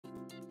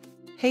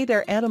Hey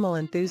there, animal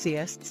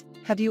enthusiasts,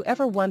 have you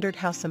ever wondered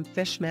how some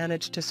fish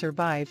manage to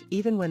survive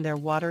even when their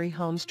watery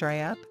homes dry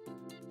up?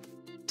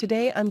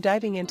 Today I'm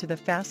diving into the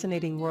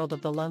fascinating world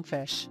of the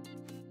lungfish.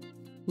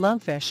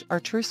 Lungfish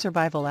are true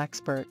survival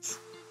experts.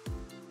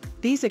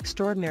 These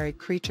extraordinary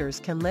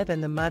creatures can live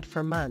in the mud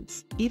for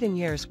months, even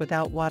years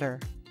without water.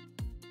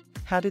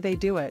 How do they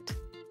do it?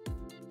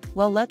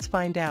 Well, let's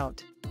find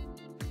out.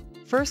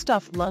 First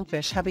off,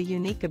 lungfish have a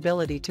unique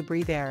ability to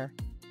breathe air.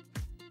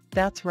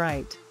 That's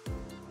right.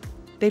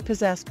 They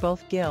possess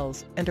both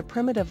gills and a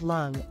primitive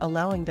lung,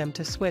 allowing them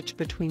to switch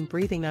between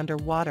breathing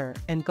underwater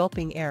and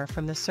gulping air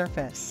from the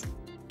surface.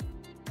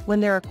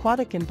 When their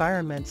aquatic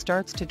environment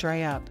starts to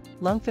dry up,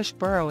 lungfish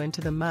burrow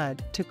into the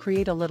mud to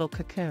create a little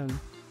cocoon.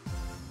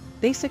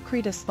 They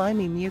secrete a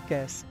slimy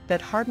mucus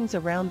that hardens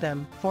around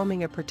them,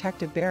 forming a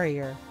protective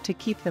barrier to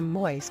keep them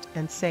moist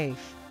and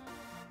safe.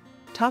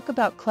 Talk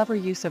about clever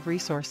use of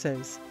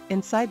resources.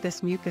 Inside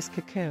this mucus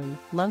cocoon,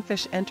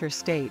 lungfish enter a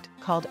state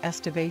called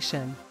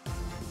estivation.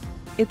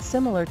 It's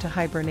similar to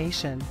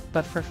hibernation,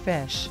 but for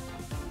fish.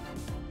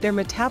 Their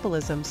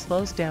metabolism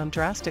slows down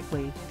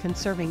drastically,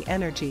 conserving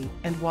energy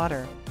and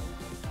water.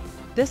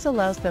 This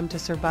allows them to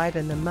survive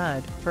in the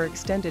mud for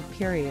extended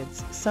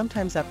periods,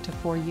 sometimes up to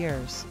 4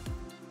 years.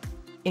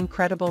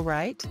 Incredible,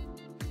 right?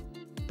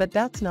 But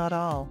that's not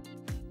all.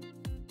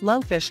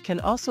 Lungfish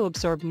can also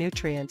absorb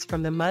nutrients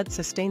from the mud,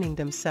 sustaining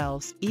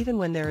themselves even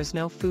when there is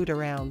no food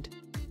around.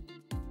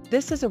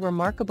 This is a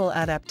remarkable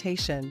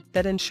adaptation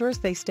that ensures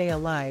they stay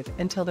alive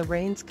until the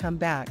rains come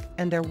back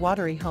and their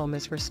watery home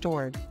is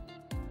restored.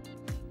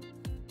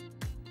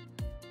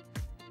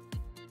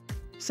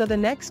 So the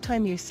next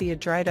time you see a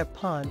dried up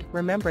pond,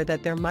 remember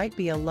that there might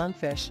be a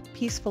lungfish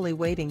peacefully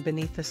waiting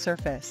beneath the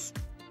surface.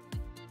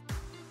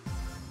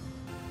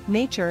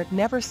 Nature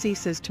never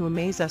ceases to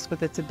amaze us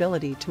with its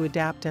ability to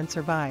adapt and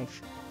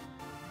survive.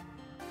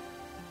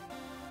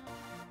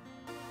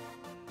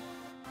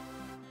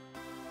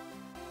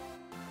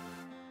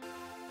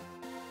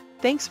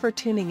 Thanks for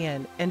tuning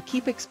in, and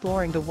keep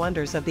exploring the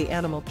wonders of the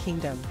animal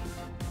kingdom.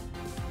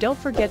 Don't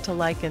forget to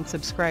like and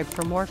subscribe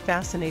for more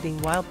fascinating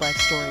wildlife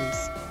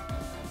stories.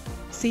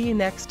 See you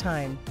next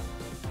time.